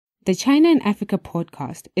The China and Africa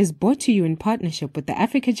podcast is brought to you in partnership with the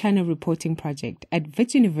Africa-China Reporting Project at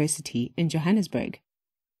Wits University in Johannesburg.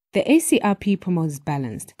 The ACRP promotes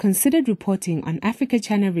balanced, considered reporting on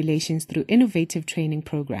Africa-China relations through innovative training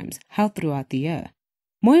programs held throughout the year.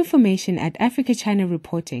 More information at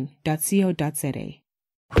africachinareporting.co.za.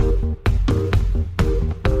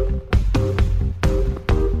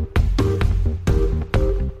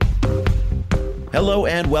 Hello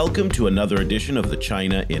and welcome to another edition of the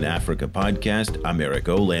China in Africa podcast. I'm Eric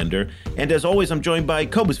Olander, and as always, I'm joined by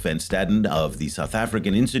Cobus van Staden of the South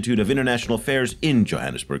African Institute of International Affairs in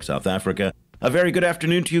Johannesburg, South Africa. A very good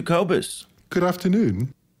afternoon to you, Cobus. Good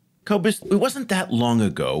afternoon. Cobus, it wasn't that long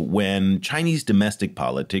ago when Chinese domestic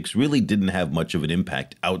politics really didn't have much of an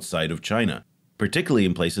impact outside of China, particularly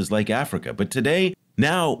in places like Africa. But today,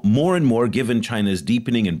 now, more and more, given China's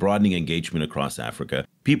deepening and broadening engagement across Africa,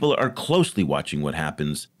 people are closely watching what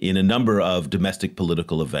happens in a number of domestic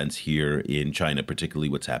political events here in China, particularly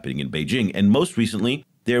what's happening in Beijing. And most recently,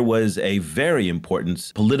 there was a very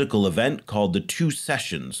important political event called the Two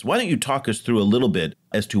Sessions. Why don't you talk us through a little bit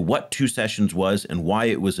as to what Two Sessions was and why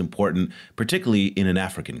it was important, particularly in an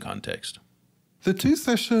African context? The Two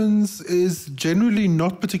Sessions is generally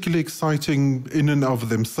not particularly exciting in and of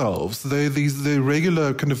themselves. They're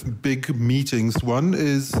regular kind of big meetings. One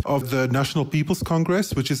is of the National People's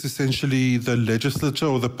Congress, which is essentially the legislature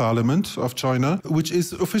or the parliament of China, which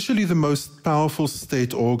is officially the most powerful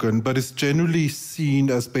state organ, but is generally seen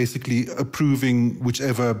as basically approving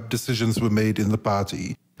whichever decisions were made in the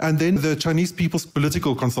party. And then the Chinese People's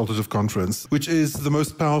Political Consultative Conference, which is the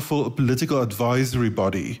most powerful political advisory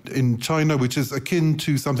body in China, which is akin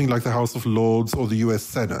to something like the House of Lords or the US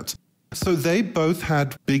Senate. So they both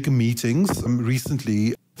had big meetings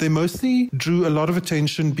recently. They mostly drew a lot of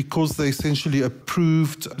attention because they essentially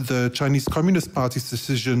approved the Chinese Communist Party's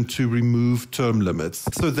decision to remove term limits.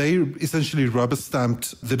 So they essentially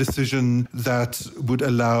rubber-stamped the decision that would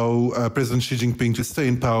allow President Xi Jinping to stay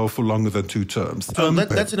in power for longer than 2 terms.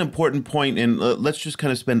 That's an important point, and let's just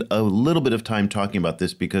kind of spend a little bit of time talking about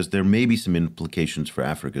this because there may be some implications for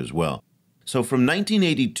Africa as well. So from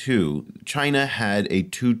 1982, China had a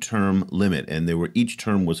 2-term limit, and each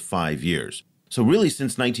term was 5 years. So really,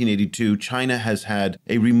 since 1982, China has had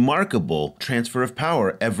a remarkable transfer of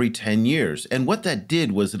power every 10 years. And what that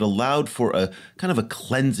did was it allowed for a kind of a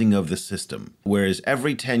cleansing of the system, whereas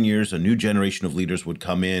every 10 years, a new generation of leaders would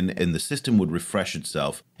come in and the system would refresh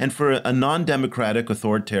itself. And for a non-democratic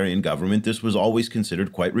authoritarian government, this was always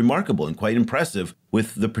considered quite remarkable and quite impressive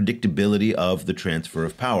with the predictability of the transfer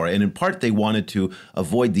of power. And in part, they wanted to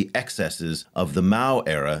avoid the excesses of the Mao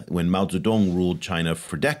era when Mao Zedong ruled China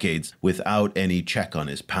for decades without any check on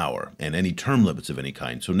his power and any term limits of any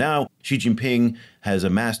kind. So now Xi Jinping has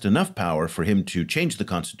amassed enough power for him to change the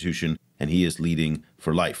constitution, and he is leading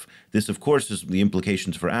for life. This, of course, is the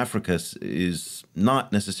implications for Africa is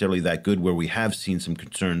not necessarily that good, where we have seen some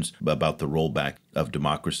concerns about the rollback of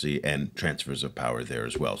democracy and transfers of power there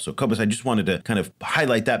as well. So, Cobus, I just wanted to kind of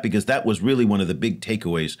highlight that because that was really one of the big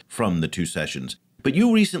takeaways from the Two Sessions. But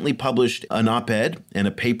you recently published an op-ed and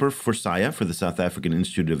a paper for SIA, for the South African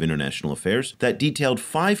Institute of International Affairs, that detailed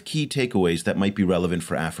 5 key takeaways that might be relevant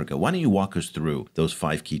for Africa. Why don't you walk us through those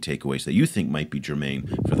 5 key takeaways that you think might be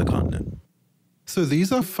germane for the continent? So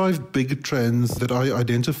these are 5 big trends that I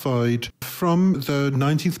identified from the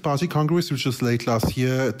 19th Party Congress, which was late last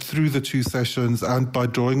year, through the Two Sessions, and by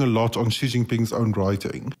drawing a lot on Xi Jinping's own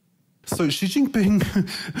writing. So Xi Jinping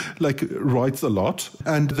writes a lot,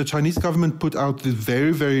 and the Chinese government put out the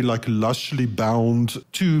very, very lushly bound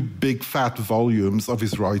 2 big fat volumes of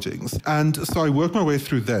his writings. And so I worked my way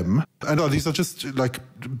through them. And these are just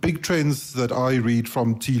big trends that I read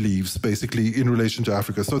from tea leaves, basically, in relation to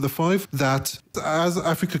Africa. So the 5 that, as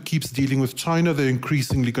Africa keeps dealing with China, they're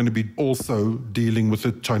increasingly going to be also dealing with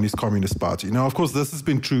the Chinese Communist Party. Now, of course, this has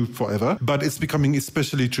been true forever, but it's becoming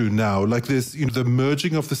especially true now. Like this, the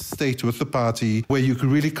merging of the state with the party, where you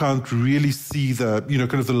can't really see the,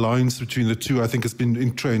 kind of the lines between the two, I think has been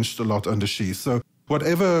entrenched a lot under Xi. So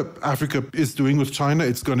whatever Africa is doing with China,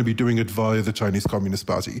 it's going to be doing it via the Chinese Communist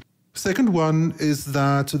Party. Second one is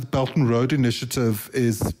that the Belt and Road Initiative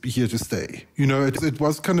is here to stay. It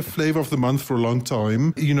was kind of flavor of the month for a long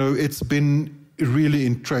time. It's been really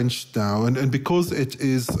entrenched now. And because it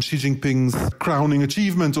is Xi Jinping's crowning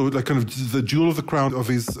achievement, or kind of the jewel of the crown of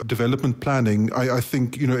his development planning, I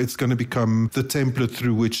think, it's going to become the template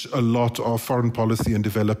through which a lot of foreign policy and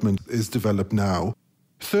development is developed now.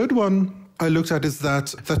 Third one I looked at is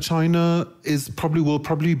that China will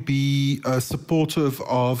probably be supportive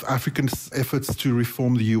of African efforts to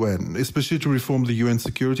reform the UN, especially to reform the UN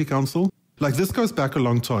Security Council. Like, this goes back a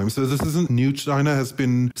long time. So this isn't new. China has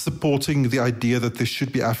been supporting the idea that there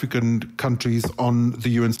should be African countries on the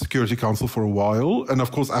UN Security Council for a while. And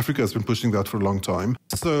of course, Africa has been pushing that for a long time.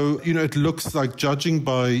 So, it looks like, judging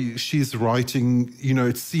by Xi's writing,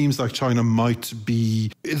 it seems like China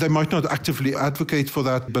they might not actively advocate for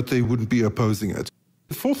that, but they wouldn't be opposing it.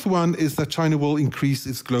 The fourth one is that China will increase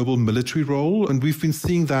its global military role. And we've been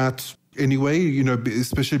seeing that anyway,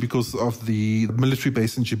 especially because of the military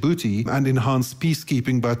base in Djibouti and enhanced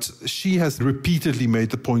peacekeeping. But Xi has repeatedly made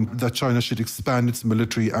the point that China should expand its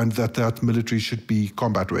military and that military should be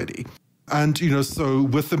combat ready. And, so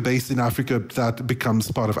with the base in Africa, that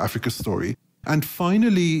becomes part of Africa's story. And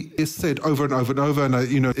finally, it's said over and over and over, and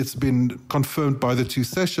it's been confirmed by the two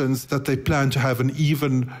sessions that they plan to have an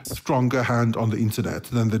even stronger hand on the internet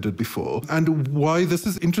than they did before. And why this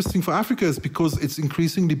is interesting for Africa is because it's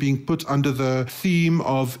increasingly being put under the theme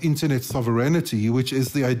of internet sovereignty, which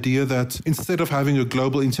is the idea that instead of having a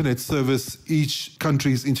global internet service, each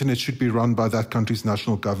country's internet should be run by that country's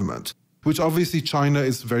national government, which obviously China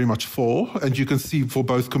is very much for, and you can see for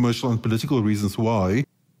both commercial and political reasons why.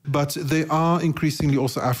 But there are increasingly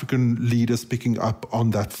also African leaders picking up on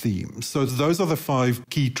that theme. So those are the 5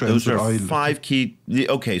 key trends. So 5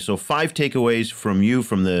 takeaways from you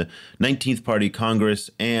from the 19th Party Congress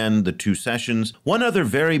and the 2 sessions. One other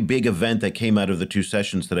very big event that came out of the 2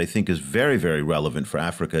 sessions that I think is very, very relevant for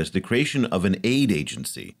Africa is the creation of an aid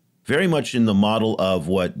agency. Very much in the model of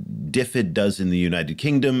what DFID does in the United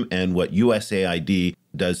Kingdom and what USAID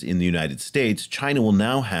does in the United States, China will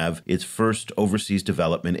now have its first overseas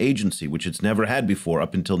development agency, which it's never had before.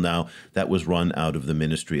 Up until now, that was run out of the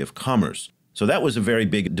Ministry of Commerce. So that was a very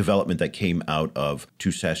big development that came out of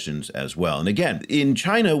 2 sessions as well. And again, in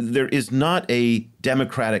China, there is not a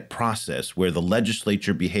democratic process where the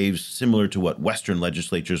legislature behaves similar to what Western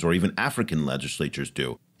legislatures or even African legislatures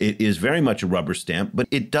do. It is very much a rubber stamp, but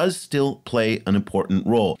it does still play an important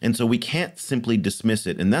role. And so we can't simply dismiss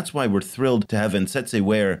it. And that's why we're thrilled to have Anzetse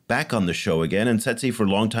Were back on the show again. Anzetse, for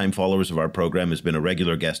longtime followers of our program, has been a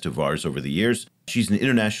regular guest of ours over the years. She's an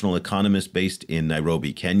international economist based in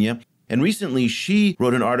Nairobi, Kenya. And recently, she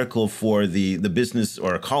wrote an article for the business,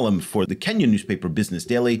 or a column for the Kenyan newspaper Business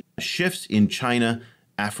Daily, Shifts in China,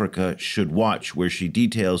 Africa Should Watch, where she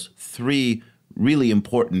details 3 really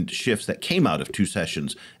important shifts that came out of 2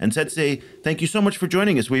 sessions. And Anzetse, thank you so much for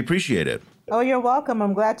joining us. We appreciate it. Oh, you're welcome.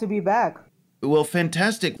 I'm glad to be back. Well,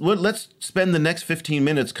 fantastic. Let's spend the next 15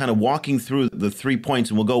 minutes kind of walking through the 3 points,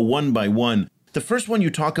 and we'll go one by one. The first one you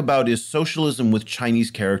talk about is socialism with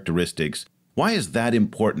Chinese characteristics. Why is that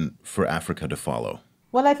important for Africa to follow?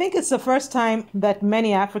 Well, I think it's the first time that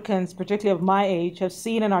many Africans, particularly of my age, have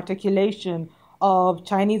seen an articulation of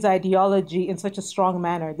Chinese ideology in such a strong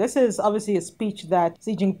manner. This is obviously a speech that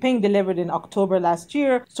Xi Jinping delivered in October last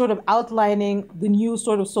year, sort of outlining the new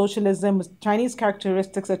sort of socialism with Chinese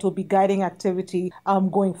characteristics that will be guiding activity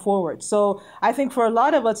going forward. So I think for a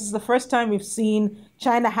lot of us, this is the first time we've seen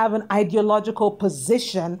China have an ideological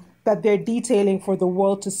position that they're detailing for the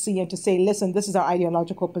world to see and to say, listen, this is our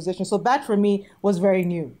ideological position. So that for me was very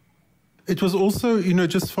new. It was also,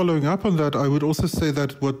 just following up on that, I would also say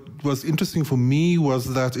that what was interesting for me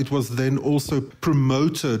was that it was then also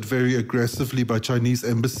promoted very aggressively by Chinese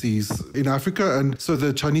embassies in Africa. And so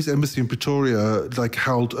the Chinese embassy in Pretoria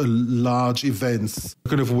held a large events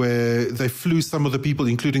kind of where they flew some of the people,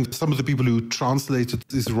 including some of the people who translated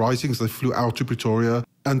his writings, they flew out to Pretoria.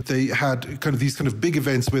 And they had kind of these kind of big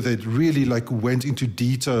events where they really went into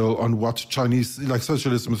detail on what Chinese,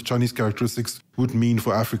 socialism with Chinese characteristics would mean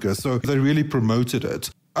for Africa. So they really promoted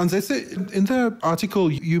it. And they say in the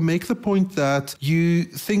article, you make the point that you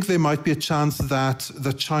think there might be a chance that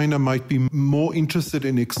China might be more interested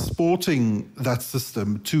in exporting that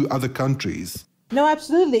system to other countries. No,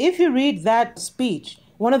 absolutely. If you read that speech,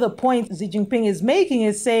 one of the points Xi Jinping is making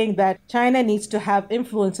is saying that China needs to have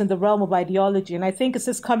influence in the realm of ideology. And I think it's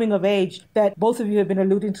this coming of age that both of you have been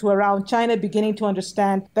alluding to around China beginning to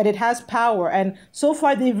understand that it has power. And so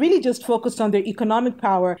far, they've really just focused on their economic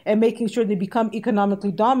power and making sure they become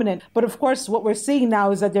economically dominant. But of course, what we're seeing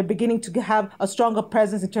now is that they're beginning to have a stronger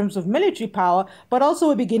presence in terms of military power, but also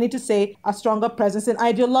we're beginning to say a stronger presence in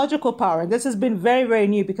ideological power. And this has been very, very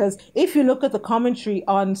new because if you look at the commentary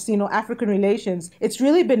on African relations, it's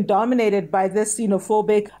really been dominated by this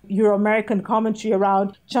xenophobic Euro-American commentary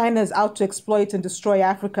around China is out to exploit and destroy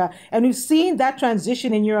Africa. And we've seen that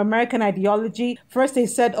transition in Euro-American ideology. First, they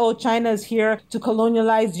said, China is here to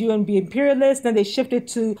colonialize you and be imperialist. Then they shifted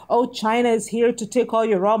to, China is here to take all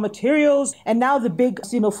your raw materials. And now the big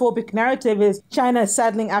xenophobic narrative is China is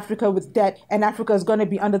saddling Africa with debt and Africa is going to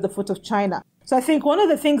be under the foot of China. So I think one of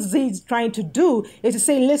the things Xi's trying to do is to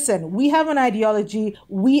say, listen, we have an ideology.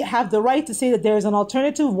 We have the right to say that there is an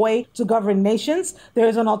alternative way to govern nations. There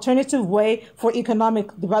is an alternative way for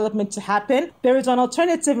economic development to happen. There is an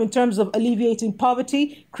alternative in terms of alleviating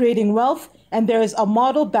poverty, creating wealth, and there is a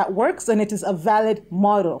model that works, and it is a valid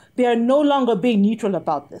model. They are no longer being neutral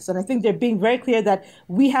about this. And I think they're being very clear that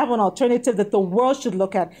we have an alternative that the world should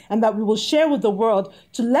look at and that we will share with the world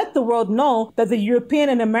to let the world know that the European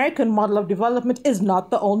and American model of development is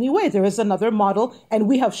not the only way. There is another model, and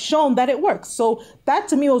we have shown that it works. So that,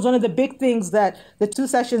 to me, was one of the big things that the two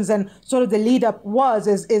sessions and sort of the lead up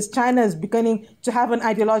is China is beginning to have an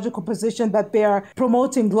ideological position that they are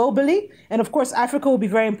promoting globally. And of course, Africa will be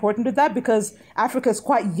very important with that because Africa is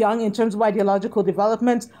quite young in terms of ideological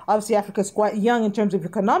development. Obviously, Africa is quite young in terms of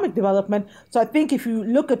economic development. So I think if you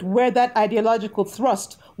look at where that ideological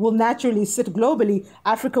thrust will naturally sit globally,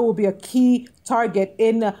 Africa will be a key target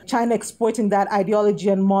in China exporting that ideology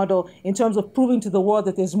and model in terms of proving to the world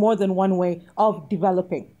that there's more than one way of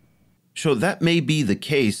developing. So that may be the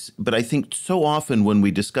case, but I think so often when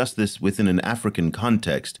we discuss this within an African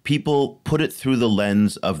context, people put it through the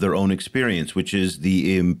lens of their own experience, which is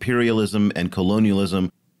the imperialism and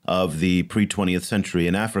colonialism of the pre-20th century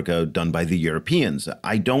in Africa done by the Europeans.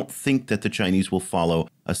 I don't think that the Chinese will follow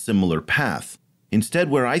a similar path. Instead,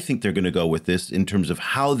 where I think they're going to go with this in terms of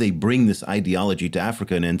how they bring this ideology to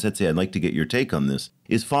Africa, and Anzetse, I'd like to get your take on this,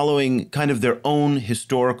 is following kind of their own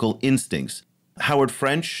historical instincts. Howard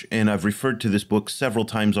French, and I've referred to this book several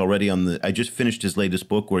times already I just finished his latest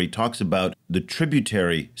book where he talks about the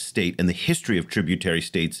tributary state and the history of tributary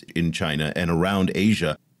states in China and around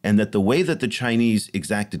Asia, and that the way that the Chinese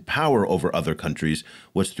exacted power over other countries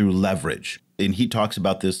was through leverage. And he talks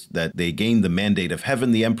about this, that they gained the mandate of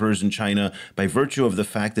heaven, the emperors in China, by virtue of the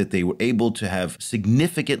fact that they were able to have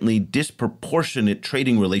significantly disproportionate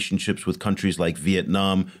trading relationships with countries like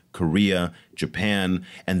Vietnam, Korea, Japan,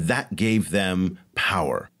 and that gave them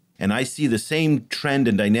power. And I see the same trend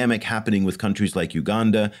and dynamic happening with countries like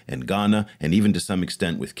Uganda and Ghana, and even to some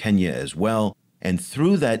extent with Kenya as well. And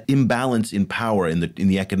through that imbalance in power in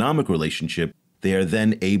the economic relationship, they are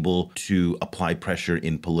then able to apply pressure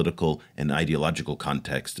in political and ideological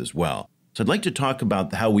context as well. So I'd like to talk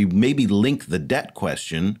about how we maybe link the debt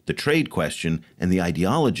question, the trade question, and the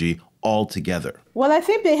ideology all together. Well, I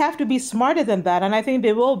think they have to be smarter than that, and I think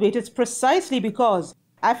they will be. It's precisely because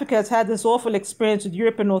Africa has had this awful experience with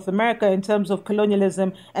Europe and North America in terms of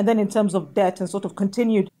colonialism and then in terms of debt and sort of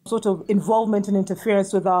continued sort of involvement and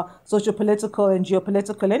interference with our socio-political and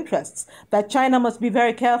geopolitical interests, that China must be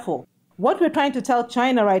very careful. What we're trying to tell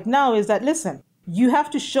China right now is that, listen, you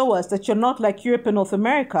have to show us that you're not like Europe and North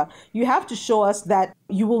America. You have to show us that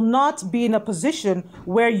you will not be in a position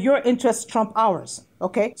where your interests trump ours.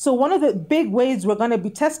 Okay, so one of the big ways we're going to be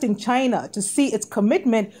testing China to see its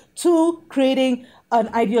commitment to creating an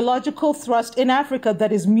ideological thrust in Africa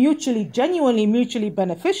that is genuinely mutually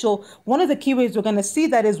beneficial, one of the key ways we're going to see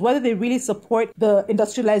that is whether they really support the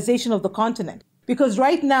industrialization of the continent. Because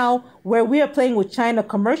right now, where we are playing with China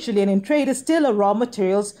commercially and in trade is still a raw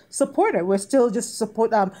materials supporter. We're still just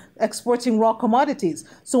exporting raw commodities.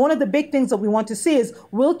 So one of the big things that we want to see is,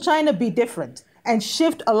 will China be different and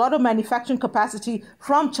shift a lot of manufacturing capacity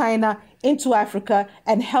from China into Africa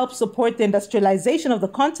and help support the industrialization of the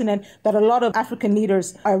continent that a lot of African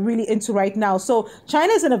leaders are really into right now. So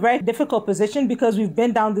China is in a very difficult position because we've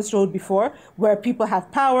been down this road before where people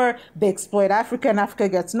have power, they exploit Africa, and Africa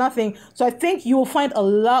gets nothing. So I think you will find a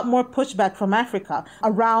lot more pushback from Africa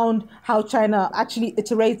around how China actually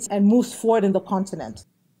iterates and moves forward in the continent.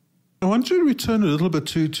 I want to return a little bit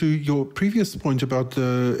to your previous point about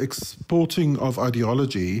the exporting of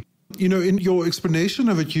ideology. You know, in your explanation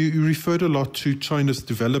of it, you referred a lot to China's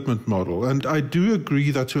development model. And I do agree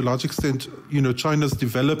that to a large extent, you know, China's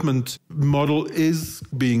development model is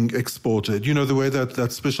being exported. You know, the way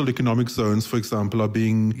that special economic zones, for example, are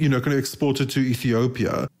being, you know, kind of exported to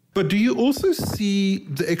Ethiopia. But do you also see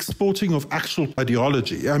the exporting of actual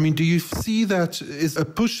ideology? I mean, do you see that is a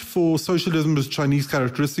push for socialism with Chinese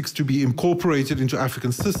characteristics to be incorporated into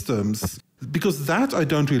African systems? Because that I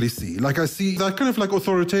don't really see. Like I see that kind of like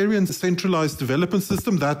authoritarian centralized development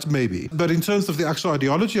system, that maybe. But in terms of the actual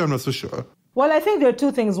ideology, I'm not so sure. Well, I think there are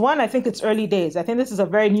two things. One, I think it's early days. I think this is a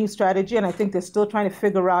very new strategy, and I think they're still trying to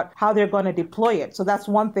figure out how they're going to deploy it. So that's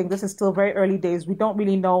one thing. This is still very early days. We don't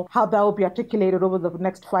really know how that will be articulated over the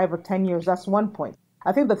next 5 or 10 years. That's one point.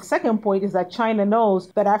 I think the second point is that China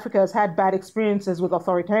knows that Africa has had bad experiences with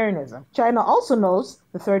authoritarianism. China also knows,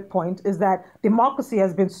 the third point, is that democracy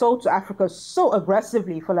has been sold to Africa so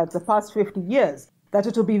aggressively for like the past 50 years that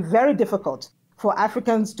it will be very difficult for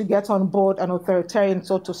Africans to get on board an authoritarian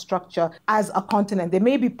sort of structure as a continent. There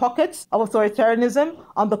may be pockets of authoritarianism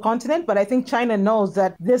on the continent, but I think China knows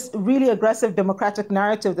that this really aggressive democratic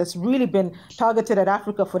narrative that's really been targeted at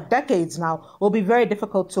Africa for decades now will be very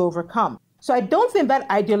difficult to overcome. So I don't think that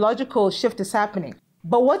ideological shift is happening.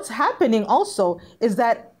 But what's happening also is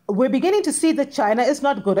that we're beginning to see that China is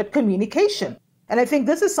not good at communication. And I think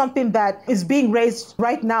this is something that is being raised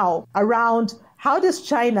right now around how does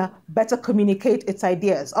China better communicate its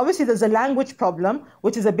ideas? Obviously, there's a language problem,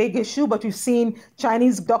 which is a big issue, but we've seen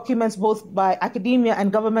Chinese documents, both by academia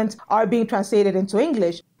and government, are being translated into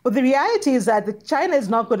English. But the reality is that China is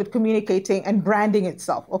not good at communicating and branding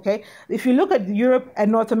itself, okay? If you look at Europe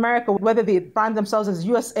and North America, whether they brand themselves as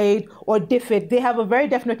USAID or DFID, they have a very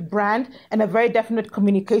definite brand and a very definite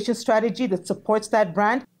communication strategy that supports that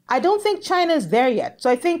brand. I don't think China is there yet. So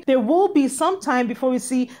I think there will be some time before we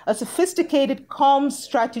see a sophisticated comms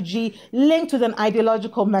strategy linked with an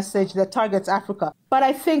ideological message that targets Africa. But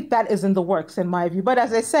I think that is in the works, in my view. But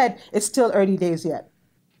as I said, it's still early days yet.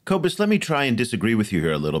 Cobus, let me try and disagree with you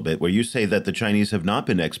here a little bit, where you say that the Chinese have not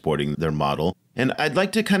been exporting their model. And I'd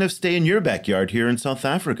like to kind of stay in your backyard here in South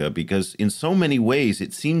Africa, because in so many ways,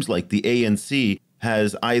 it seems like the ANC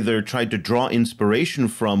has either tried to draw inspiration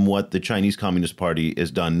from what the Chinese Communist Party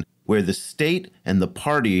has done, where the state and the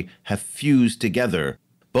party have fused together,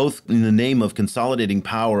 both in the name of consolidating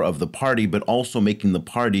power of the party, but also making the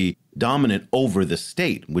party dominant over the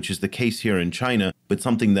state, which is the case here in China, but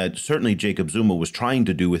something that certainly Jacob Zuma was trying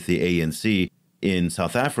to do with the ANC in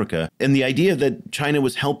South Africa. And the idea that China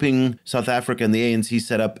was helping South Africa and the ANC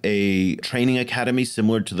set up a training academy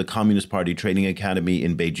similar to the Communist Party training academy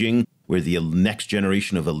in Beijing, where the next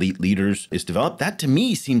generation of elite leaders is developed, that to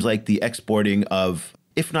me seems like the exporting of,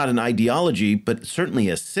 if not an ideology, but certainly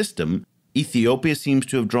a system. Ethiopia seems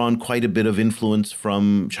to have drawn quite a bit of influence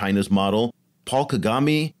from China's model. Paul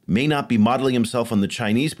Kagame may not be modeling himself on the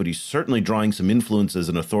Chinese, but he's certainly drawing some influence as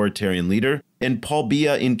an authoritarian leader. And Paul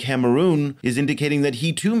Biya in Cameroon is indicating that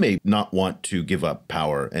he too may not want to give up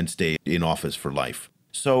power and stay in office for life.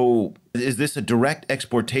 So is this a direct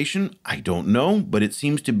exportation? I don't know, but it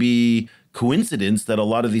seems to be coincidence that a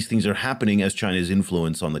lot of these things are happening as China's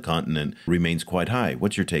influence on the continent remains quite high.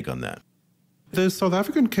 What's your take on that? The South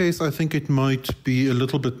African case, I think it might be a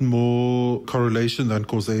little bit more correlation than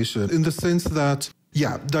causation, in the sense that,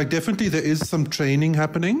 yeah, like definitely there is some training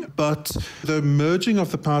happening, but the merging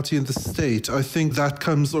of the party and the state, I think that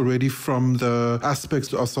comes already from the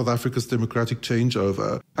aspects of South Africa's democratic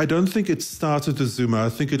changeover. I don't think it started with Zuma. I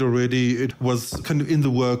think it was kind of in the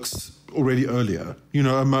works already earlier, in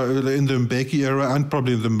the Mbeki era and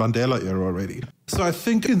probably in the Mandela era already. So I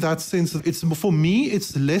think in that sense, for me,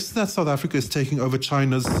 it's less that South Africa is taking over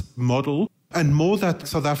China's model and more that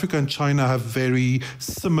South Africa and China have very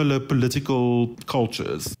similar political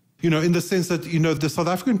cultures. In the sense that, the South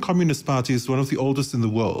African Communist Party is one of the oldest in the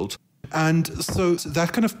world. And so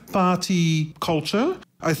that kind of party culture,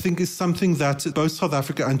 I think, is something that both South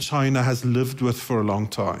Africa and China has lived with for a long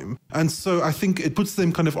time. And so I think it puts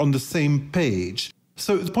them kind of on the same page.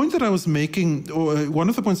 So the point that I was making, or one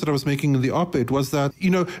of the points that I was making in the op-ed was that,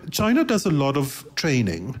 China does a lot of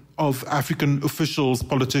training of African officials,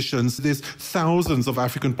 politicians. There's thousands of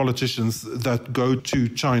African politicians that go to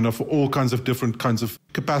China for all kinds of different kinds of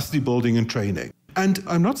capacity building and training. And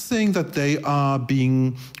I'm not saying that they are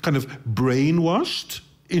being kind of brainwashed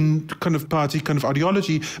in kind of party kind of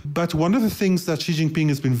ideology, but one of the things that Xi Jinping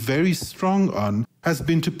has been very strong on has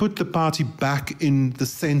been to put the party back in the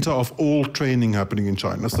center of all training happening in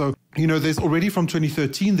China. So, there's already from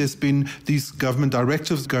 2013, there's been these government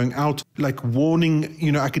directives going out, like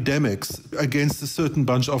warning, academics against a certain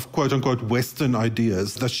bunch of quote unquote Western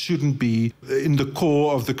ideas that shouldn't be in the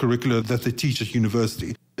core of the curricula that they teach at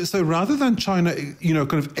university. So rather than China,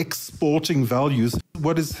 kind of exporting values,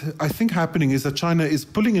 what is, I think, happening is that China is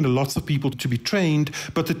pulling in lots of people to be trained,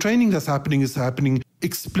 but the training that's happening is happening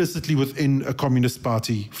explicitly within a Communist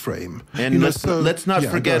Party frame. And let's not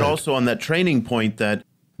forget also on that training point that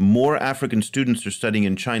more African students are studying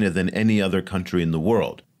in China than any other country in the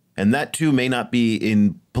world. And that too may not be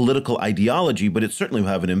in political ideology, but it certainly will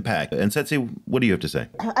have an impact. And Anzetse, what do you have to say?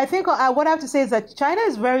 I think what I have to say is that China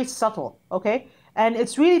is very subtle, okay? And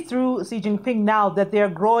it's really through Xi Jinping now that they're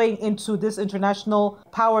growing into this international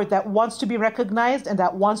power that wants to be recognized and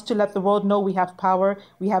that wants to let the world know we have power,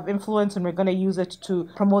 we have influence, and we're going to use it to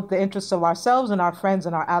promote the interests of ourselves and our friends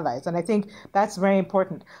and our allies. And I think that's very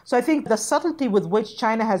important. So I think the subtlety with which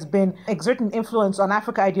China has been exerting influence on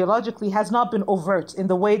Africa ideologically has not been overt in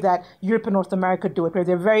the way that Europe and North America do it, where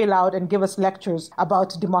they're very loud and give us lectures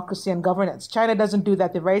about democracy and governance. China doesn't do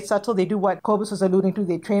that. They're very subtle. They do what Cobus was alluding to.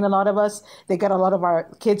 They train a lot of us. They get a lot of our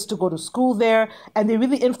kids to go to school there. And they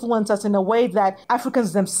really influence us in a way that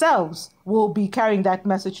Africans themselves will be carrying that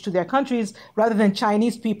message to their countries rather than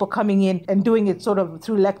Chinese people coming in and doing it sort of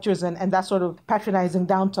through lectures and that sort of patronizing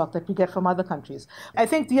down talk that we get from other countries. I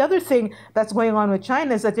think the other thing that's going on with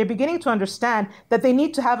China is that they're beginning to understand that they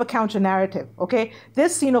need to have a counter narrative, okay?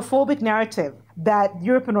 This xenophobic narrative that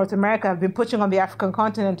Europe and North America have been pushing on the African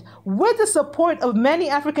continent with the support of many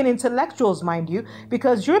African intellectuals, mind you,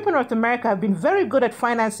 because Europe and North America have been very good at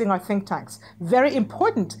financing our think tanks, very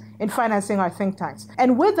important in financing our think tanks.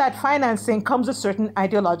 And with that financing comes a certain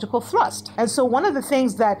ideological thrust. And so one of the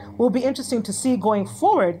things that will be interesting to see going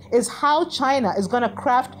forward is how China is going to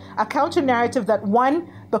craft a counter narrative that, one,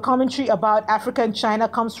 the commentary about Africa and China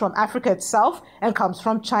comes from Africa itself and comes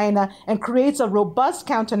from China and creates a robust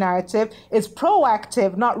counter-narrative, is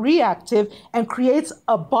proactive, not reactive, and creates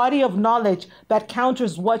a body of knowledge that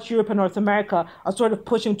counters what Europe and North America are sort of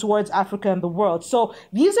pushing towards Africa and the world. So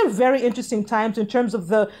these are very interesting times in terms of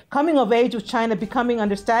the coming of age of China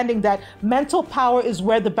understanding that mental power is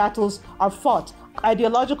where the battles are fought.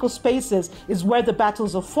 Ideological spaces is where the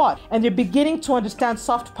battles are fought. And they're beginning to understand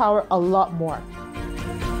soft power a lot more.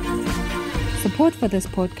 Support for this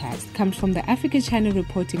podcast comes from the Africa-China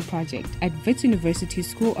Reporting Project at Wits University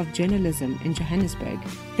School of Journalism in Johannesburg.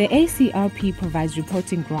 The ACRP provides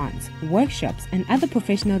reporting grants, workshops, and other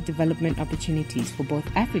professional development opportunities for both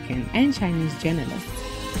African and Chinese journalists.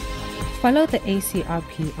 Follow the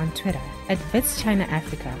ACRP on Twitter at Wits China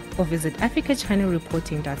Africa or visit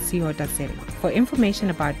africachinareporting.co.za for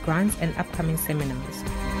information about grants and upcoming seminars.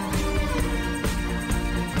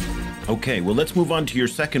 Okay, well, let's move on to your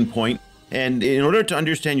second point. And in order to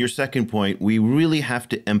understand your second point, we really have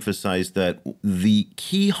to emphasize that the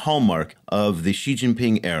key hallmark of the Xi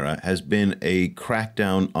Jinping era has been a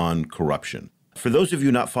crackdown on corruption. For those of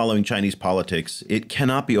you not following Chinese politics, it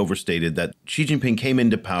cannot be overstated that Xi Jinping came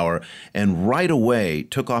into power and right away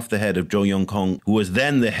took off the head of Zhou Yongkong, who was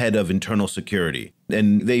then the head of internal security.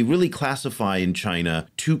 And they really classify in China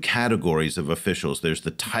two categories of officials. There's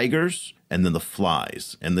the tigers and then the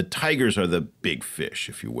flies. And the tigers are the big fish,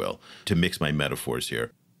 if you will, to mix my metaphors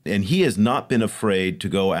here. And he has not been afraid to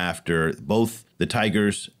go after both the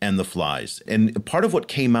tigers and the flies. And part of what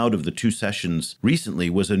came out of the two sessions recently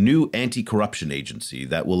was a new anti-corruption agency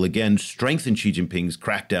that will again strengthen Xi Jinping's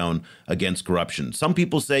crackdown against corruption. Some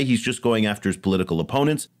people say he's just going after his political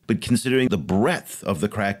opponents, but considering the breadth of the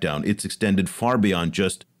crackdown, it's extended far beyond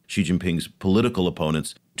just Xi Jinping's political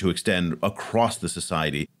opponents to extend across the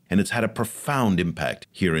society. And it's had a profound impact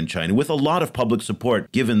here in China with a lot of public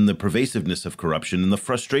support, given the pervasiveness of corruption and the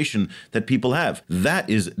frustration that people have. That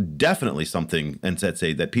is definitely something,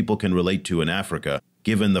 Anzetse, that people can relate to in Africa,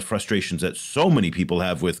 given the frustrations that so many people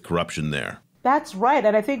have with corruption there. That's right.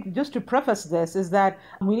 And I think just to preface this is that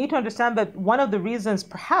we need to understand that one of the reasons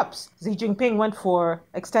perhaps Xi Jinping went for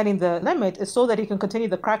extending the limit is so that he can continue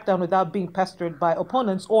the crackdown without being pestered by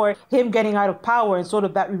opponents or him getting out of power and sort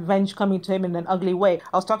of that revenge coming to him in an ugly way.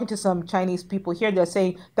 I was talking to some Chinese people here. They're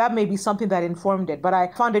saying that may be something that informed it. But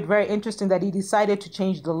I found it very interesting that he decided to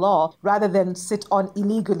change the law rather than sit on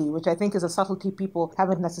illegally, which I think is a subtlety people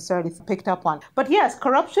haven't necessarily picked up on. But yes,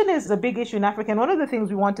 corruption is a big issue in Africa. And one of the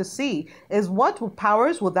things we want to see is what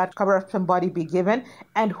powers will that corruption body be given,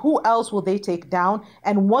 and who else will they take down,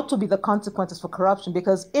 and what will be the consequences for corruption?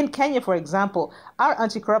 Because in Kenya, for example, our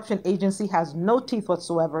anti-corruption agency has no teeth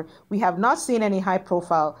whatsoever. We have not seen any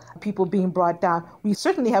high-profile people being brought down. We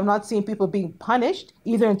certainly have not seen people being punished,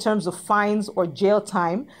 either in terms of fines or jail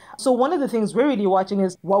time. So one of the things we're really watching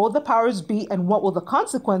is what will the powers be and what will the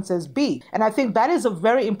consequences be? And I think that is a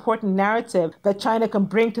very important narrative that China can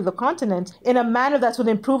bring to the continent in a manner that will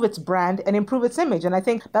improve its brand and improve its image. And I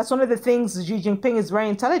think that's one of the things Xi Jinping is very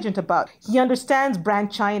intelligent about. He understands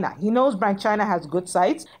brand China. He knows brand China has good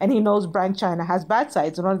sides and he knows brand China has bad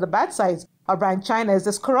sides. And one of the bad sides brand China is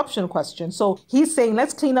this corruption question. So he's saying,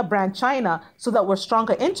 let's clean up brand China so that we're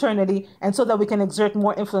stronger internally and so that we can exert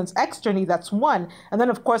more influence externally. That's one. And then,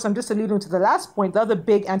 of course, I'm just alluding to the last point. The other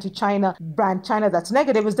big anti-China brand China that's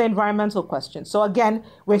negative is the environmental question. So again,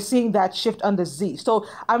 we're seeing that shift under Xi. So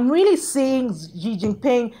I'm really seeing Xi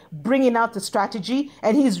Jinping bringing out the strategy,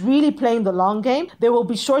 and he's really playing the long game. There will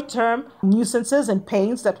be short-term nuisances and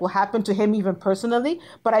pains that will happen to him even personally,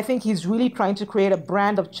 but I think he's really trying to create a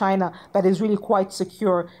brand of China that is really quite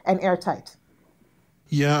secure and airtight.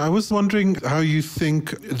 Yeah, I was wondering how you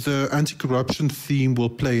think the anti-corruption theme will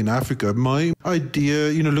play in Africa. My idea,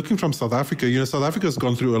 looking from South Africa, South Africa has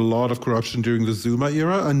gone through a lot of corruption during the Zuma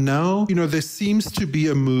era. And now, there seems to be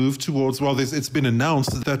a move towards, it's been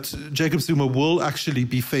announced that Jacob Zuma will actually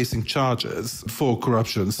be facing charges for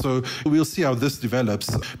corruption. So we'll see how this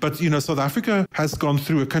develops. But, South Africa has gone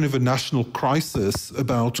through a kind of a national crisis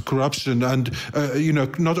about corruption and,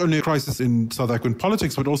 not only a crisis in South African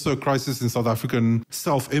politics, but also a crisis in South African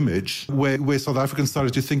self-image, where South Africans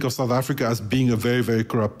started to think of South Africa as being a very, very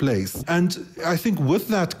corrupt place. And I think with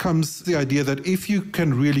that comes the idea that if you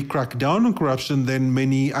can really crack down on corruption, then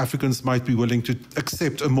many Africans might be willing to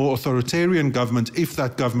accept a more authoritarian government if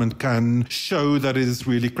that government can show that it is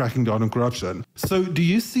really cracking down on corruption. So do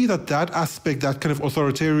you see that aspect, that kind of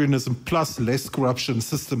authoritarianism plus less corruption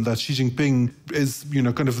system that Xi Jinping is,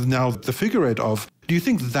 kind of now the figurehead of, do you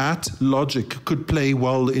think that logic could play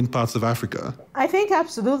well in parts of Africa? I think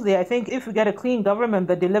absolutely. I think if we get a clean government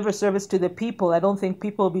that delivers service to the people, I don't think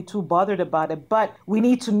people will be too bothered about it. But we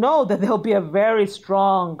need to know that there'll be a very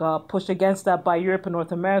strong push against that by Europe and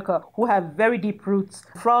North America, who have very deep roots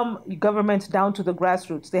from government down to the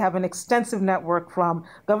grassroots. They have an extensive network from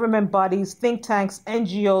government bodies, think tanks,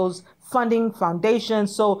 NGOs, funding,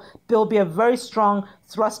 foundations. So there'll be a very strong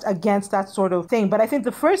thrust against that sort of thing. But I think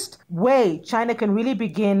the first way China can really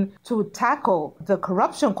begin to tackle the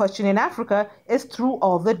corruption question in Africa is through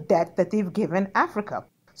all the debt that they've given Africa.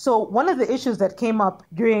 So one of the issues that came up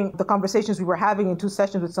during the conversations we were having in 2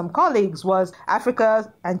 sessions with some colleagues was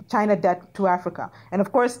Africa and China debt to Africa. And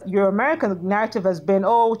of course, your American narrative has been,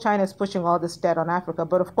 China is pushing all this debt on Africa.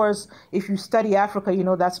 But of course, if you study Africa,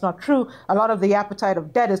 that's not true. A lot of the appetite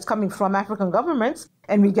of debt is coming from African governments,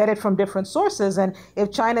 and we get it from different sources. And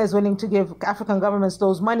if China is willing to give African governments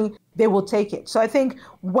those money, they will take it. So I think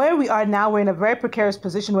where we are now, we're in a very precarious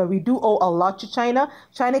position where we do owe a lot to China.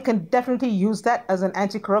 China can definitely use that as an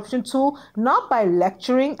anti-corruption tool, not by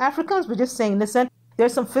lecturing Africans, but just saying, listen,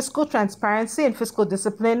 there's some fiscal transparency and fiscal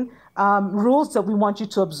discipline rules that we want you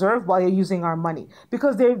to observe while you're using our money.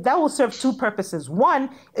 Because that will serve 2 purposes. One,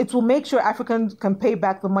 it will make sure Africans can pay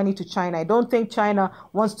back the money to China. I don't think China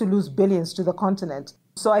wants to lose billions to the continent.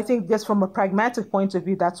 So I think just from a pragmatic point of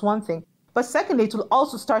view, that's one thing. But secondly, it will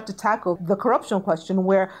also start to tackle the corruption question,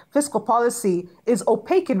 where fiscal policy is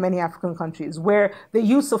opaque in many African countries, where the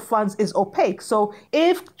use of funds is opaque. So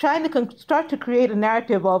if China can start to create a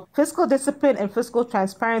narrative of fiscal discipline and fiscal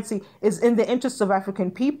transparency is in the interests of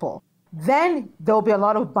African people, then there'll be a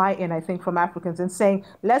lot of buy-in, I think, from Africans in saying,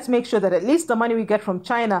 let's make sure that at least the money we get from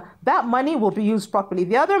China, that money will be used properly.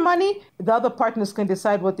 The other money, the other partners can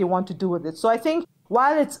decide what they want to do with it. So I think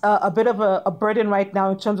while it's a bit of a burden right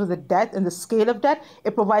now in terms of the debt and the scale of debt,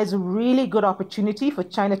 it provides a really good opportunity for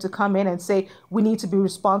China to come in and say, we need to be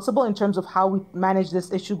responsible in terms of how we manage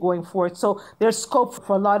this issue going forward. So there's scope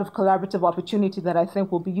for a lot of collaborative opportunity that I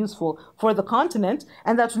think will be useful for the continent,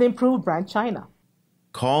 and that will improve brand China.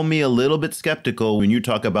 Call me a little bit skeptical when you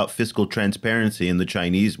talk about fiscal transparency in the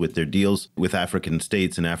Chinese with their deals with African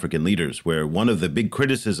states and African leaders, where one of the big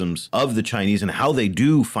criticisms of the Chinese and how they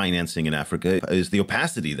do financing in Africa is the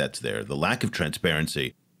opacity that's there, the lack of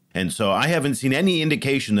transparency. And so I haven't seen any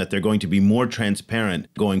indication that they're going to be more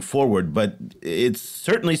transparent going forward, but it's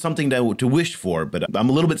certainly something to wish for. But I'm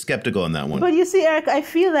a little bit skeptical on that one. But you see, Eric, I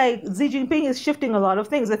feel like Xi Jinping is shifting a lot of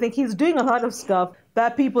things. I think he's doing a lot of stuff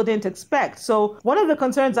that people didn't expect. So one of the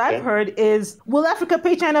concerns I've heard is, will Africa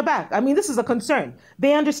pay China back? I mean, this is a concern.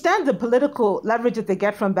 They understand the political leverage that they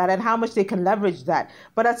get from that and how much they can leverage that.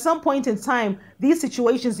 But at some point in time, these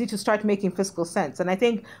situations need to start making fiscal sense. And I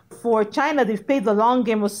think for China, they've played the long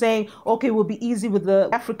game of saying, okay, we'll be easy with the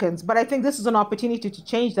Africans. But I think this is an opportunity to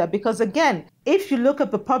change that. Because again, if you look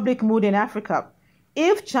at the public mood in Africa,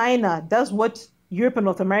 if China does what Europe and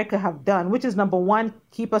North America have done, which is number one,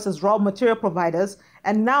 keep us as raw material providers.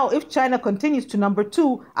 And now if China continues to, number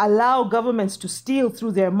two, allow governments to steal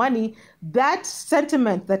through their money, that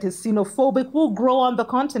sentiment that is xenophobic will grow on the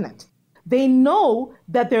continent. they know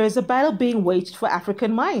that there is a battle being waged for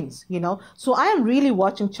African minds, So I am really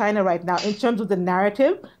watching China right now in terms of the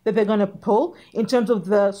narrative that they're going to pull, in terms of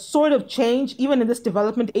the sort of change, even in this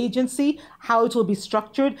development agency, how it will be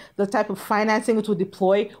structured, the type of financing it will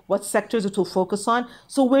deploy, what sectors it will focus on.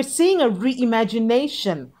 So we're seeing a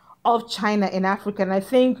reimagination of China in Africa. And I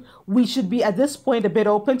think we should be at this point a bit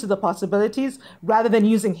open to the possibilities rather than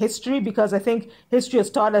using history, because I think history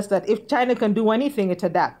has taught us that if China can do anything, it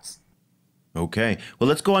adapts. Okay. Well,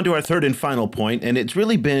 let's go on to our third and final point, and it's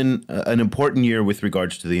really been an important year with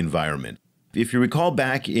regards to the environment. If you recall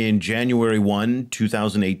back in January 1,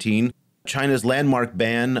 2018, China's landmark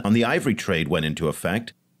ban on the ivory trade went into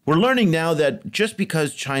effect. We're learning now that just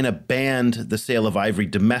because China banned the sale of ivory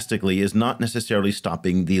domestically is not necessarily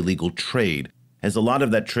stopping the illegal trade, as a lot of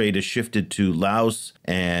that trade has shifted to Laos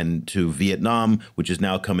and to Vietnam, which is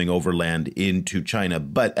now coming overland into China.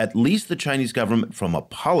 But at least the Chinese government, from a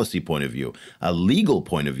policy point of view, a legal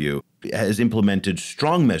point of view, has implemented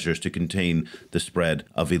strong measures to contain the spread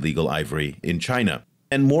of illegal ivory in China.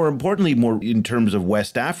 And more importantly, more in terms of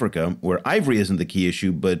West Africa, where ivory isn't the key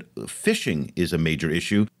issue, but fishing is a major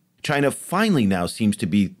issue, China finally now seems to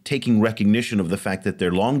be taking recognition of the fact that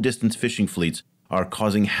their long-distance fishing fleets are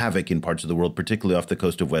causing havoc in parts of the world, particularly off the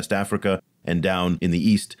coast of West Africa and down in the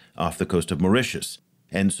east off the coast of Mauritius.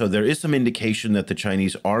 And so there is some indication that the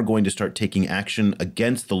Chinese are going to start taking action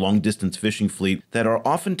against the long-distance fishing fleet that are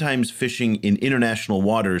oftentimes fishing in international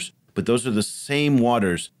waters, but those are the same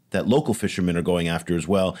waters that local fishermen are going after as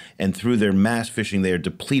well. And through their mass fishing, they are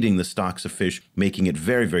depleting the stocks of fish, making it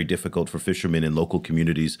very, very difficult for fishermen in local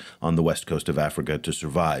communities on the west coast of Africa to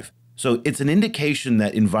survive. So it's an indication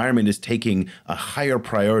that environment is taking a higher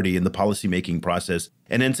priority in the policymaking process.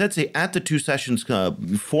 And Anzetse, at the Two Sessions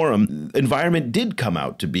Forum, environment did come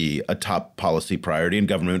out to be a top policy priority and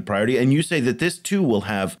government priority. And you say that this, too, will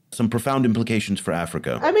have some profound implications for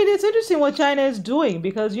Africa. I mean, it's interesting what China is doing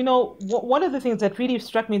because, one of the things that really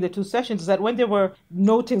struck me in the Two Sessions is that when they were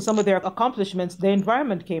noting some of their accomplishments, the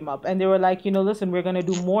environment came up. And they were like, listen, we're going to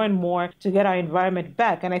do more and more to get our environment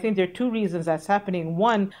back. And I think there are two reasons that's happening.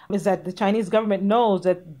 One is that the Chinese government knows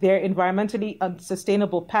that their environmentally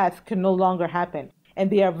unsustainable path can no longer happen. And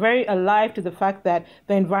they are very alive to the fact that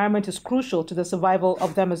the environment is crucial to the survival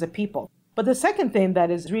of them as a people. But the second thing that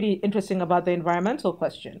is really interesting about the environmental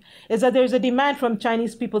question is that there's a demand from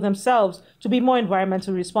Chinese people themselves to be more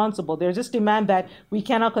environmentally responsible. There's this demand that we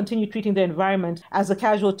cannot continue treating the environment as a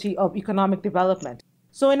casualty of economic development.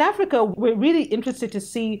 So in Africa, we're really interested to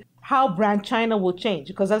see how brand China will change.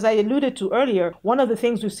 Because as I alluded to earlier, one of the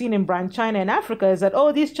things we've seen in brand China in Africa is that,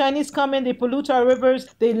 these Chinese come in, they pollute our rivers,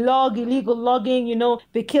 they log illegal logging,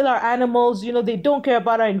 they kill our animals, they don't care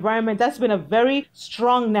about our environment. That's been a very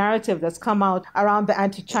strong narrative that's come out around the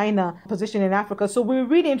anti-China position in Africa. So we're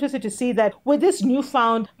really interested to see that with this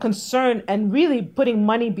newfound concern and really putting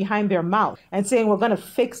money behind their mouth and saying we're going to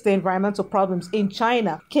fix the environmental problems in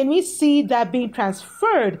China, can we see that being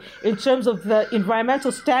transferred in terms of the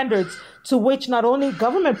environmental standards to which not only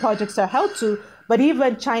government projects are held to, but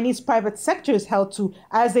even Chinese private sector is held to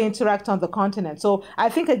as they interact on the continent. So I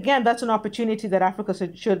think, again, that's an opportunity that Africa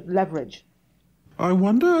should leverage. I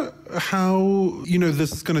wonder how,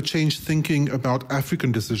 this is going to change thinking about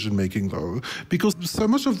African decision-making, though, because so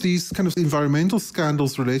much of these kind of environmental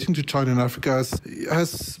scandals relating to China and Africa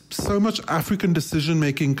has so much African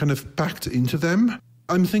decision-making kind of packed into them.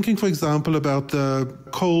 I'm thinking, for example, about the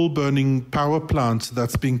coal-burning power plant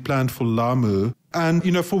that's being planned for Lamu, and,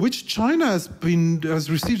 for which China has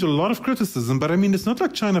received a lot of criticism. But I mean, it's not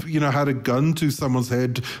like China, had a gun to someone's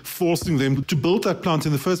head, forcing them to build that plant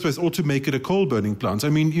in the first place or to make it a coal-burning plant. I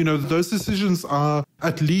mean, those decisions are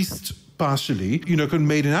at least partially,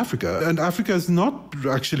 made in Africa. And Africa has not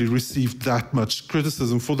actually received that much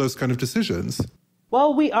criticism for those kind of decisions.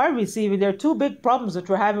 Well, we are receiving. There are two big problems that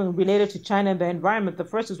we're having related to China and the environment. The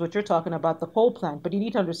first is what you're talking about, the coal plant. But you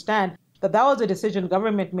need to understand that was a decision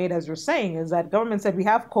government made, as you're saying, is that government said, we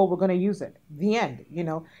have coal, we're going to use it. The end,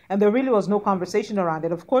 And there really was no conversation around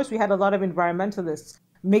it. Of course, we had a lot of environmentalists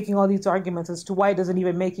making all these arguments as to why it doesn't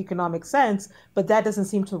even make economic sense, but that doesn't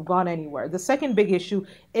seem to have gone anywhere. The second big issue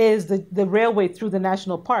is the railway through the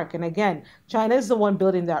national park. And again, China is the one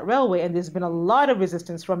building that railway, and there's been a lot of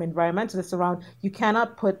resistance from environmentalists around you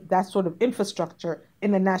cannot put that sort of infrastructure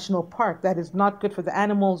in the national park. That is not good for the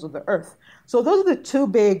animals or the earth. So those are the two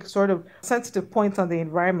big sort of sensitive points on the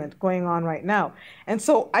environment going on right now. And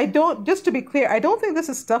so just to be clear, I don't think this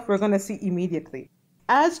is stuff we're going to see immediately.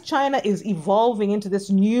 As China is evolving into this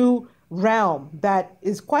new realm that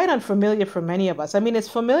is quite unfamiliar for many of us. I mean, it's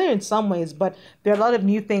familiar in some ways, but there are a lot of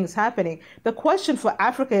new things happening. The question for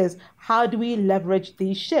Africa is, how do we leverage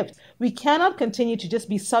these shifts? We cannot continue to just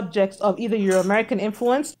be subjects of either Euro-American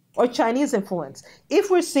influence or Chinese influence.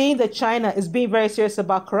 If we're seeing that China is being very serious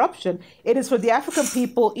about corruption, it is for the African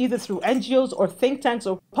people, either through NGOs or think tanks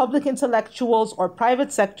or public intellectuals or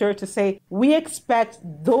private sector, to say, we expect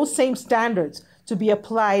those same standards to be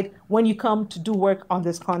applied when you come to do work on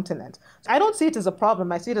this continent. I don't see it as a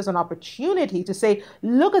problem. I see it as an opportunity to say,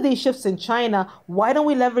 look at these shifts in China. Why don't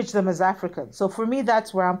we leverage them as Africans? So for me,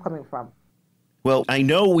 that's where I'm coming from. Well, I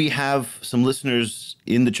know we have some listeners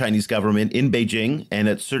in the Chinese government in Beijing and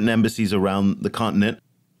at certain embassies around the continent.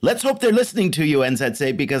 Let's hope they're listening to you,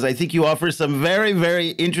 Anzetse, because I think you offer some very, very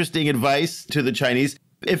interesting advice to the Chinese.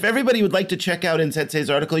 If everybody would like to check out Anzetse's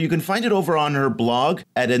article, you can find it over on her blog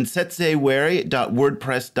at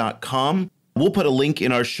anzetsewere.wordpress.com. We'll put a link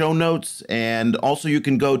in our show notes, and also you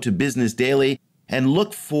can go to Business Daily and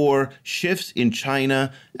look for Shifts in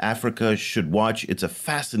China, Africa Should Watch. It's a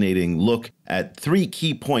fascinating look at 3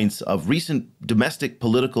 key points of recent domestic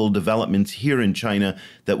political developments here in China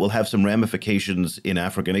that will have some ramifications in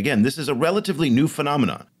Africa. And again, this is a relatively new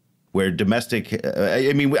phenomenon where domestic,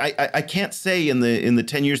 I can't say in the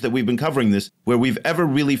 10 years that we've been covering this, where we've ever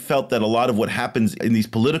really felt that a lot of what happens in these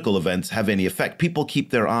political events have any effect. People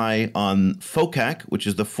keep their eye on FOCAC, which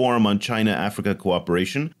is the Forum on China-Africa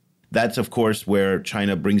Cooperation. That's, of course, where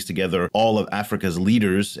China brings together all of Africa's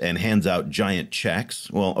leaders and hands out giant checks.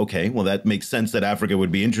 Well, okay, that makes sense that Africa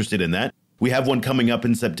would be interested in that. We have one coming up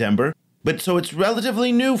in September. But so it's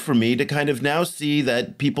relatively new for me to kind of now see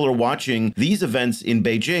that people are watching these events in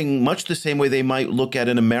Beijing much the same way they might look at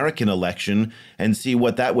an American election and see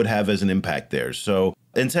what that would have as an impact there. So,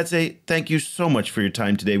 Anzetse, thank you so much for your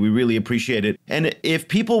time today. We really appreciate it. And if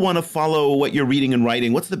people want to follow what you're reading and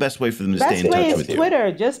writing, what's the best way for them to stay in touch with you?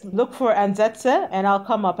 Twitter. Just look for Anzetse and I'll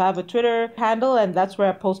come up. I have a Twitter handle and that's where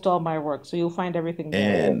I post all my work. So you'll find everything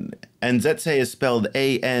there. And Anzetse is spelled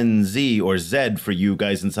A-N-Z or Z for you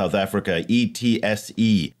guys in South Africa,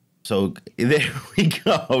 E-T-S-E. So there we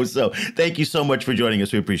go. So thank you so much for joining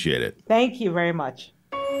us. We appreciate it. Thank you very much.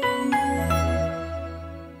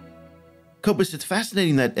 Cobus, it's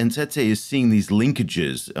fascinating that Anzetse is seeing these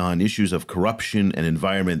linkages on issues of corruption and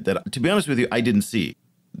environment that, to be honest with you, I didn't see.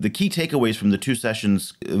 The key takeaways from the 2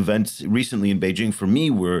 sessions events recently in Beijing for me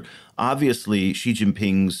were obviously Xi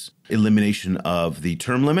Jinping's elimination of the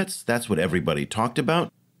term limits. That's what everybody talked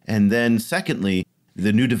about. And then secondly,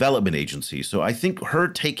 the new development agency. So I think her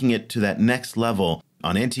taking it to that next level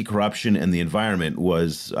on anti-corruption and the environment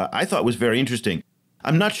was, I thought was very interesting.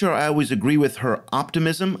 I'm not sure I always agree with her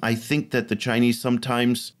optimism. I think that the Chinese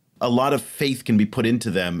sometimes, a lot of faith can be put into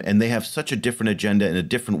them, and they have such a different agenda and a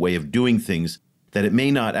different way of doing things that it may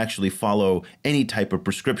not actually follow any type of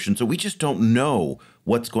prescription. So we just don't know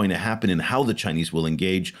what's going to happen and how the Chinese will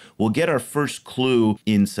engage. We'll get our first clue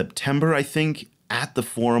in September, I think, at the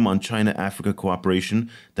Forum on China-Africa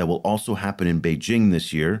Cooperation that will also happen in Beijing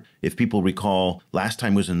this year. If people recall, last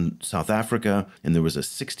time was in South Africa, and there was a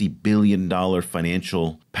 $60 billion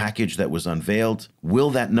financial package that was unveiled. Will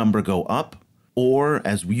that number go up? Or,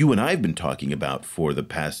 as you and I have been talking about for the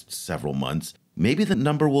past several months, maybe the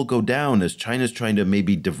number will go down as China's trying to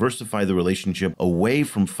maybe diversify the relationship away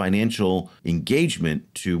from financial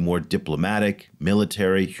engagement to more diplomatic,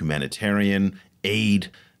 military, humanitarian,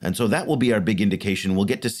 aid. And so that will be our big indication. We'll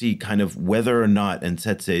get to see kind of whether or not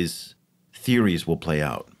Anzetse's theories will play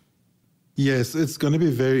out. Yes, it's going to be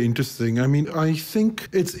very interesting. I mean, I think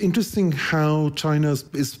it's interesting how China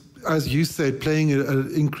is, as you said, playing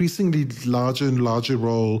an increasingly larger and larger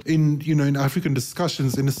role in African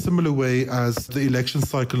discussions in a similar way as the election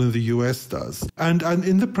cycle in the US does. And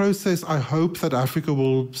in the process, I hope that Africa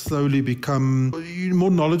will slowly become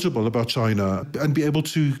more knowledgeable about China and be able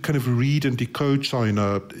to kind of read and decode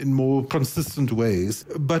China in more consistent ways.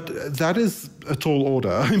 But that is a tall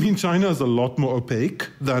order. I mean, China is a lot more opaque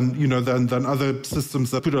than other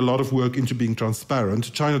systems that put a lot of work into being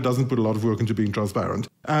transparent. China doesn't put a lot of work into being transparent.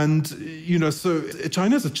 And, so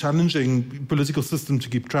China is a challenging political system to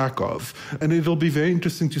keep track of. And it'll be very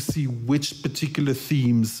interesting to see which particular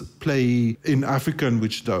themes play in Africa and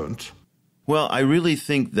which don't. Well, I really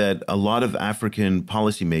think that a lot of African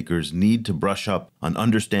policymakers need to brush up on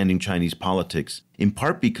understanding Chinese politics, in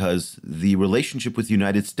part because the relationship with the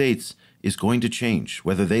United States is going to change,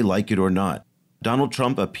 whether they like it or not. Donald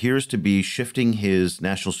Trump appears to be shifting his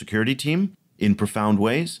national security team in profound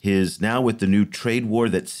ways. Now with the new trade war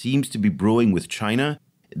that seems to be brewing with China,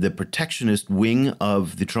 the protectionist wing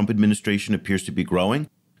of the Trump administration appears to be growing.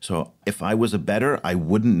 So if I was a bettor, I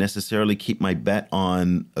wouldn't necessarily keep my bet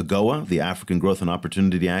on AGOA, the African Growth and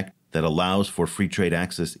Opportunity Act, that allows for free trade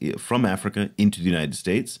access from Africa into the United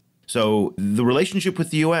States. So the relationship with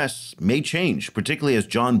the U.S. may change, particularly as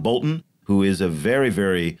John Bolton, who is a very,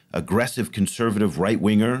 very aggressive conservative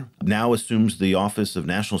right-winger, now assumes the office of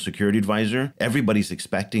National Security Advisor. Everybody's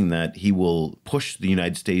expecting that he will push the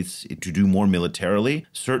United States to do more militarily.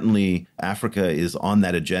 Certainly, Africa is on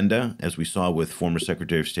that agenda, as we saw with former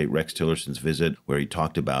Secretary of State Rex Tillerson's visit, where he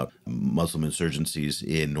talked about Muslim insurgencies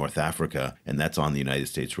in North Africa, and that's on the United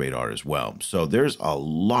States radar as well. So there's a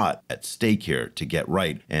lot at stake here to get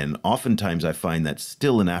right. And oftentimes I find that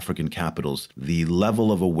still in African capitals, the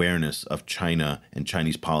level of awareness of China and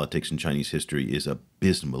Chinese politics and Chinese history is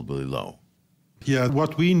abysmally low. Yeah,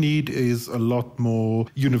 what we need is a lot more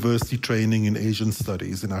university training in Asian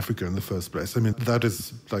studies in Africa in the first place. I mean, that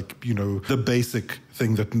is the basic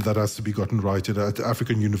thing that has to be gotten right at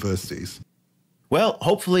African universities. Well,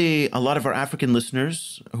 hopefully a lot of our African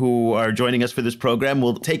listeners who are joining us for this program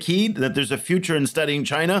will take heed that there's a future in studying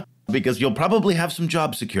China, because you'll probably have some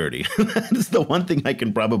job security. That's the one thing I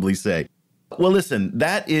can probably say. Well, listen,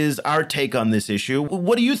 that is our take on this issue.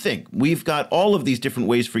 What do you think? We've got all of these different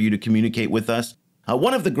ways for you to communicate with us.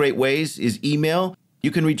 One of the great ways is email.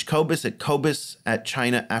 You can reach Cobus at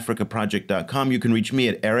cobus@chinaafricaproject.com. You can reach me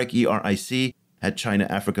at Eric, ERIC, at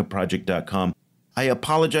chinaafricaproject.com. I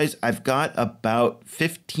apologize. I've got about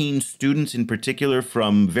 15 students in particular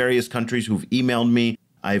from various countries who've emailed me.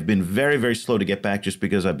 I've been very, very slow to get back just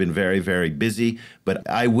because I've been very, very busy. But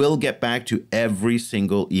I will get back to every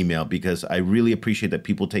single email, because I really appreciate that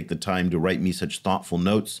people take the time to write me such thoughtful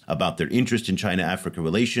notes about their interest in China-Africa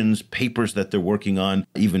relations, papers that they're working on,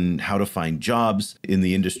 even how to find jobs in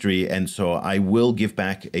the industry. And so I will give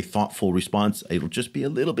back a thoughtful response. It'll just be a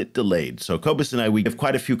little bit delayed. So Cobus and I, we have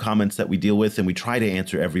quite a few comments that we deal with, and we try to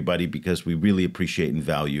answer everybody because we really appreciate and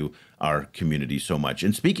value our community so much.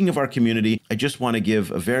 And speaking of our community, I just want to give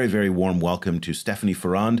a very, very warm welcome to Stephanie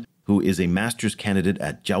Ferrand, who is a master's candidate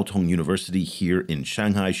at Jiao Tong University here in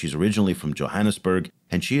Shanghai. She's originally from Johannesburg,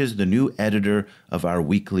 and she is the new editor of our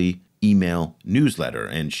weekly email newsletter.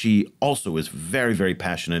 And she also is very, very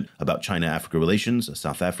passionate about China-Africa relations, a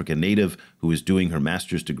South African native who is doing her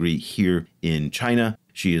master's degree here in China.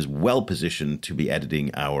 She is well positioned to be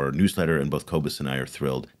editing our newsletter, and both Cobus and I are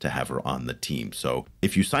thrilled to have her on the team. So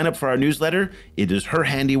if you sign up for our newsletter, it is her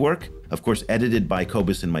handiwork, of course, edited by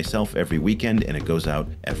Cobus and myself every weekend, and it goes out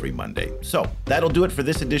every Monday. So that'll do it for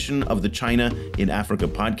this edition of the China in Africa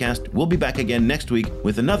podcast. We'll be back again next week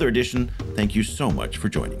with another edition. Thank you so much for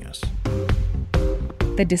joining us.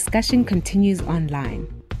 The discussion continues online.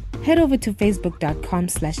 Head over to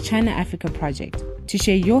facebook.com/ChinaAfricaProject to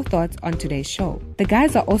share your thoughts on today's show. The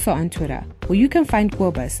guys are also on Twitter, where you can find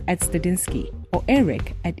Cobus at Stadinsky or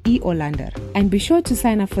Eric at E.Olander. And be sure to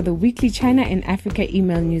sign up for the weekly China in Africa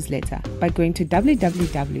email newsletter by going to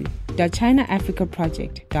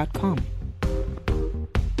www.chinaafricaproject.com.